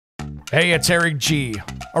Hey, it's Eric G.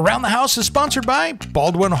 Around the House is sponsored by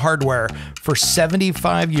Baldwin Hardware. For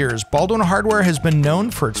 75 years, Baldwin Hardware has been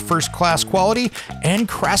known for its first-class quality and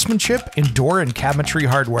craftsmanship in door and cabinetry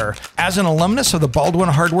hardware. As an alumnus of the Baldwin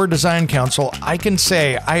Hardware Design Council, I can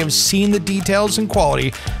say I have seen the details and quality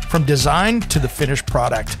from design to the finished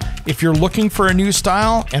product. If you're looking for a new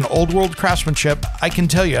style and old-world craftsmanship, I can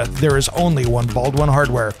tell you there is only one Baldwin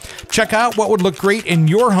Hardware. Check out what would look great in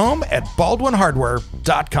your home at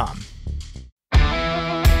baldwinhardware.com.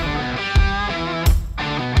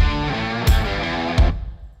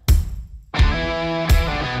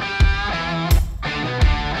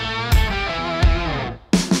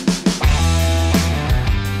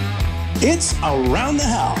 It's Around the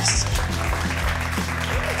House.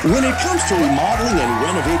 When it comes to remodeling and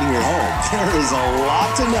renovating your home, there is a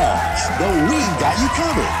lot to know, but we've got you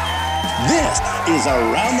covered. This is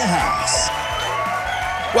Around the House.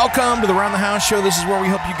 Welcome to the Around the House show. This is where we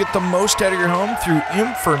help you get the most out of your home through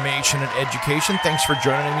information and education. Thanks for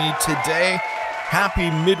joining me today.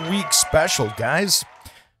 Happy midweek special, guys.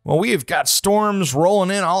 Well, we have got storms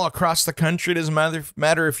rolling in all across the country. It doesn't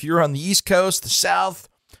matter if you're on the East Coast, the South,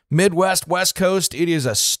 Midwest, West Coast. It is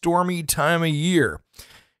a stormy time of year.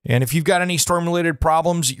 And if you've got any storm-related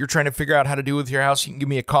problems that you're trying to figure out how to do with your house, you can give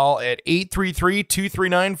me a call at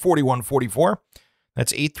 833-239-4144.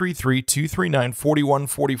 That's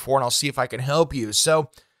 833-239-4144, and I'll see if I can help you. So, a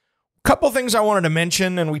couple things I wanted to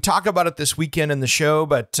mention, and we talk about it this weekend in the show,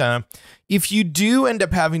 but if you do end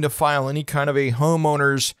up having to file any kind of a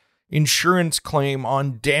homeowner's insurance claim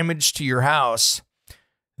on damage to your house,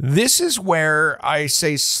 this is where I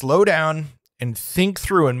say slow down and think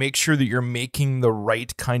through and make sure that you're making the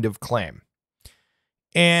right kind of claim.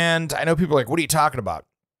 And I know people are like, what are you talking about?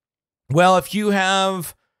 Well, if you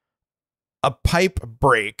have a pipe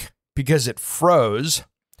break because it froze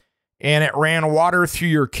and it ran water through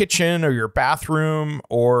your kitchen or your bathroom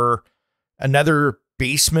or another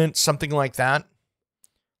basement, something like that, a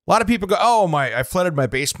lot of people go, oh, I flooded my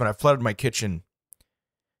basement, I flooded my kitchen.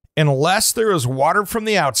 Unless there is water from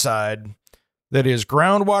the outside that is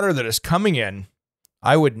groundwater that is coming in,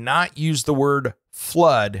 I would not use the word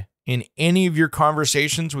flood in any of your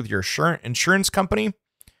conversations with your insurance company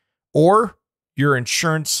or your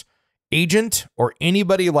insurance agent or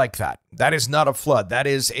anybody like that. That is not a flood. That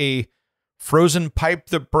is a frozen pipe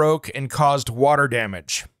that broke and caused water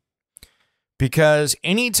damage. Because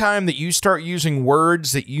anytime that you start using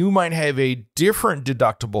words that you might have a different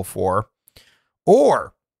deductible for,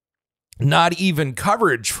 or not even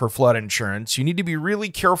coverage for flood insurance, you need to be really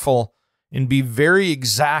careful and be very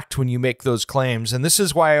exact when you make those claims. And this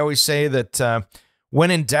is why I always say that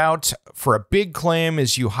when in doubt for a big claim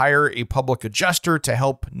is you hire a public adjuster to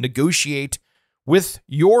help negotiate with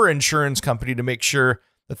your insurance company to make sure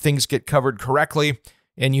that things get covered correctly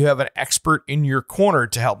and you have an expert in your corner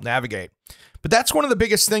to help navigate. But that's one of the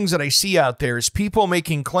biggest things that I see out there is people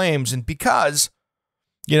making claims, and because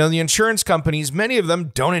the insurance companies, many of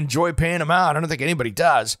them don't enjoy paying them out. I don't think anybody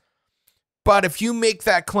does. But if you make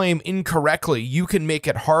that claim incorrectly, you can make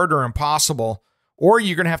it hard or impossible, or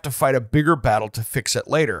you're going to have to fight a bigger battle to fix it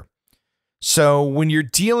later. So when you're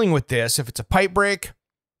dealing with this, if it's a pipe break,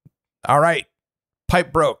 all right,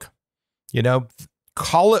 pipe broke.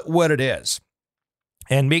 Call it what it is.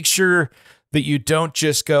 And make sure that you don't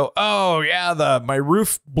just go, oh, yeah, my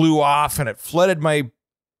roof blew off and it flooded my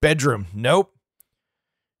bedroom. Nope.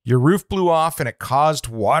 Your roof blew off and it caused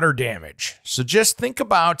water damage. So just think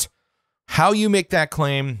about how you make that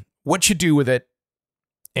claim, what you do with it,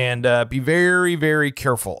 and be very, very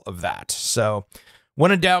careful of that. So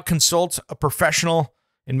when in doubt, consult a professional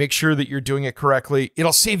and make sure that you're doing it correctly.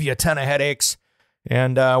 It'll save you a ton of headaches.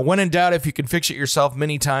 And when in doubt, if you can fix it yourself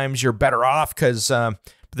many times, you're better off, because by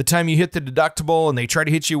the time you hit the deductible and they try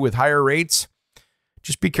to hit you with higher rates,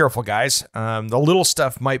 just be careful, guys. The little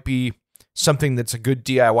stuff might be something that's a good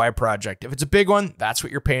DIY project. If it's a big one, that's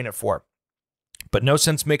what you're paying it for. But no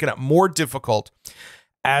sense making it more difficult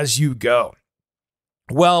as you go.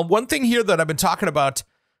 Well, one thing here that I've been talking about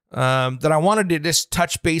that I wanted to just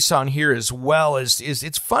touch base on here as well is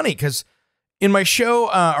it's funny because in my show,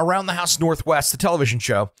 Around the House Northwest, the television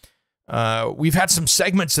show, we've had some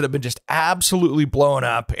segments that have been just absolutely blowing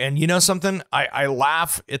up. And you know something? I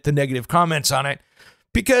laugh at the negative comments on it,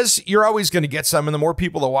 because you're always going to get some, and the more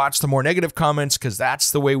people that watch, the more negative comments, because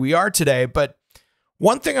that's the way we are today. But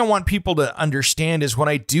one thing I want people to understand is when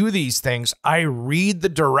I do these things, I read the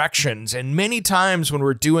directions. And many times when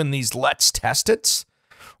we're doing these let's test it's,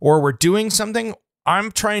 or we're doing something,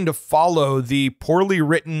 I'm trying to follow the poorly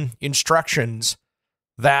written instructions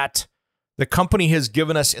that the company has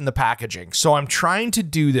given us in the packaging. So I'm trying to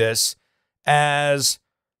do this as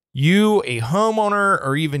you, a homeowner,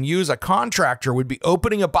 or even you as a contractor would be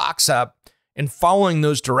opening a box up and following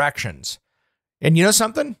those directions. And you know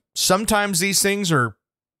something? Sometimes these things are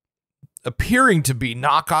appearing to be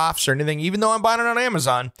knockoffs or anything, even though I'm buying it on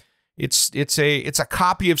Amazon. It's a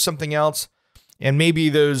copy of something else, and maybe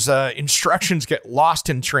those instructions get lost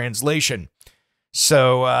in translation.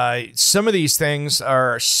 So some of these things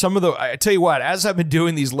are I tell you what, as I've been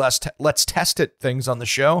doing these let's test it things on the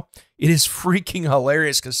show, it is freaking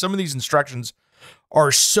hilarious because some of these instructions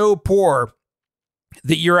are so poor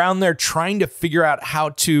that you're out there trying to figure out how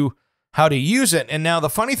to use it. And now the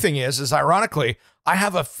funny thing is ironically, I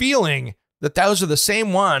have a feeling that those are the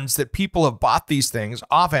same ones that people have bought these things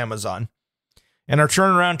off Amazon and are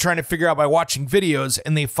turning around trying to figure out by watching videos,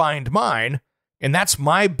 and they find mine. And that's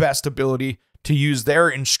my best ability to use their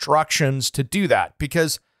instructions to do that,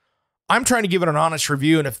 because I'm trying to give it an honest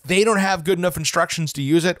review. And if they don't have good enough instructions to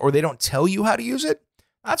use it, or they don't tell you how to use it,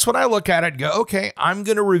 that's when I look at it and go, okay, I'm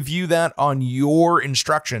going to review that on your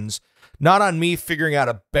instructions, not on me figuring out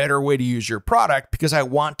a better way to use your product, because I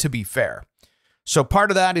want to be fair. So part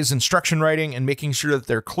of that is instruction writing and making sure that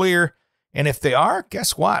they're clear. And if they are,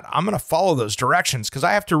 guess what? I'm going to follow those directions, because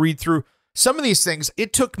I have to read through some of these things.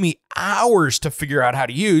 It took me hours to figure out how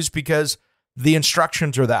to use because the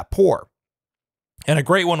instructions are that poor. And a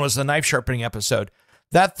great one was the knife sharpening episode.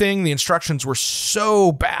 That thing, the instructions were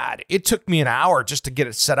so bad. It took me an hour just to get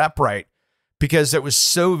it set up right because it was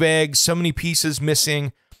so vague, so many pieces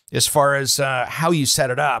missing as far as how you set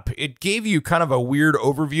it up. It gave you kind of a weird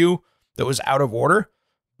overview that was out of order.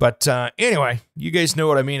 But anyway, you guys know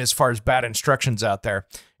what I mean as far as bad instructions out there.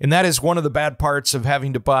 And that is one of the bad parts of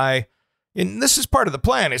having to buy, and this is part of the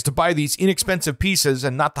plan, is to buy these inexpensive pieces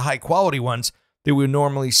and not the high quality ones that we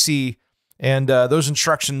normally see. And those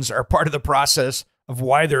instructions are part of the process of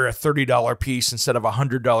why they're a $30 piece instead of a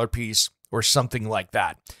 $100 piece or something like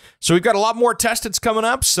that. So we've got a lot more testeds coming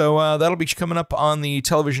up. So that'll be coming up on the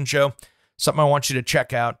television show. Something I want you to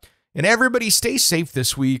check out. And everybody stay safe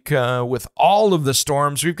this week with all of the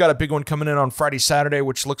storms. We've got a big one coming in on Friday, Saturday,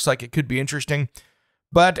 which looks like it could be interesting.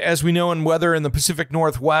 But as we know in weather in the Pacific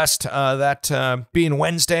Northwest, that being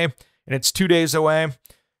Wednesday, and it's 2 days away,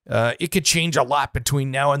 it could change a lot between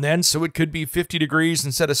now and then. So it could be 50 degrees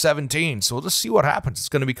instead of 17. So we'll just see what happens. It's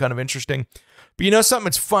going to be kind of interesting. But you know something?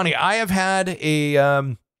 It's funny. I have had a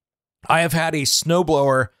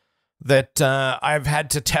snowblower that I've had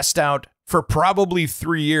to test out for probably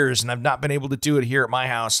 3 years, and I've not been able to do it here at my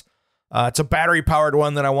house. It's a battery-powered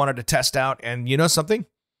one that I wanted to test out, and you know something?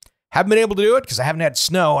 Haven't been able to do it because I haven't had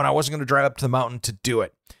snow, and I wasn't going to drive up to the mountain to do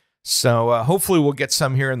it. So hopefully we'll get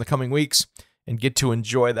some here in the coming weeks and get to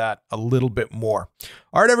enjoy that a little bit more.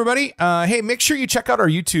 All right, everybody. Hey, make sure you check out our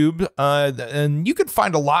YouTube, and you can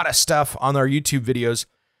find a lot of stuff on our YouTube videos.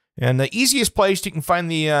 And the easiest place, you can find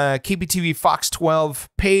the KPTV Fox 12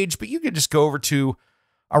 page, but you can just go over to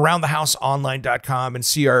aroundthehouseonline.com and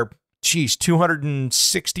see our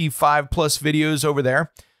 265 plus videos over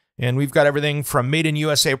there. And we've got everything from made in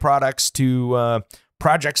USA products to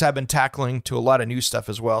projects I've been tackling to a lot of new stuff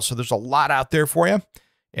as well. So there's a lot out there for you,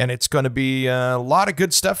 and it's going to be a lot of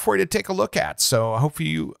good stuff for you to take a look at. So I hope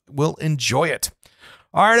you will enjoy it.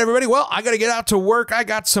 All right, everybody. Well, I got to get out to work. I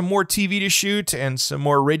got some more TV to shoot and some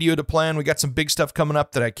more radio to plan. We got some big stuff coming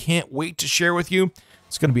up that I can't wait to share with you.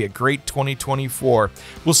 It's going to be a great 2024.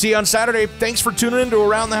 We'll see you on Saturday. Thanks for tuning in to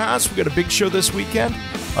Around the House. We got a big show this weekend.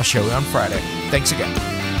 I'll show you on Friday. Thanks again.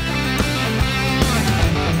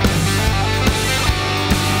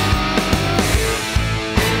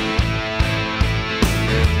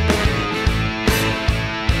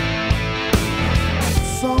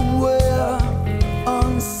 Somewhere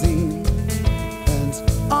unseen and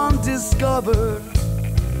undiscovered,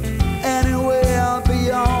 anywhere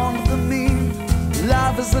beyond the mean.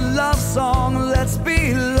 Life is a love song, let's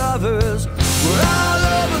be lovers. We're all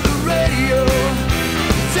over the radio.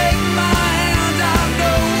 Take my hand, I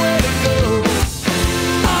know where to go.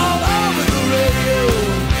 All over the radio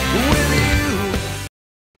with you.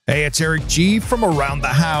 Hey, it's Eric G. from Around the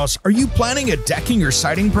House. Are you planning a decking or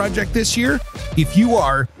siding project this year? If you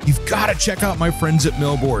are, you've got to check out my friends at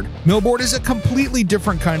Millboard. Millboard is a completely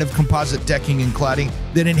different kind of composite decking and cladding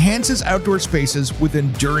that enhances outdoor spaces with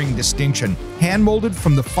enduring distinction. Hand-molded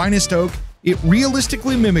from the finest oak, it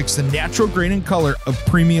realistically mimics the natural grain and color of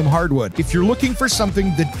premium hardwood. If you're looking for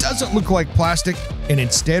something that doesn't look like plastic and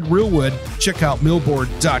instead real wood, check out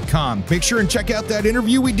millboard.com. Make sure and check out that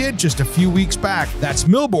interview we did just a few weeks back. That's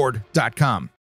millboard.com.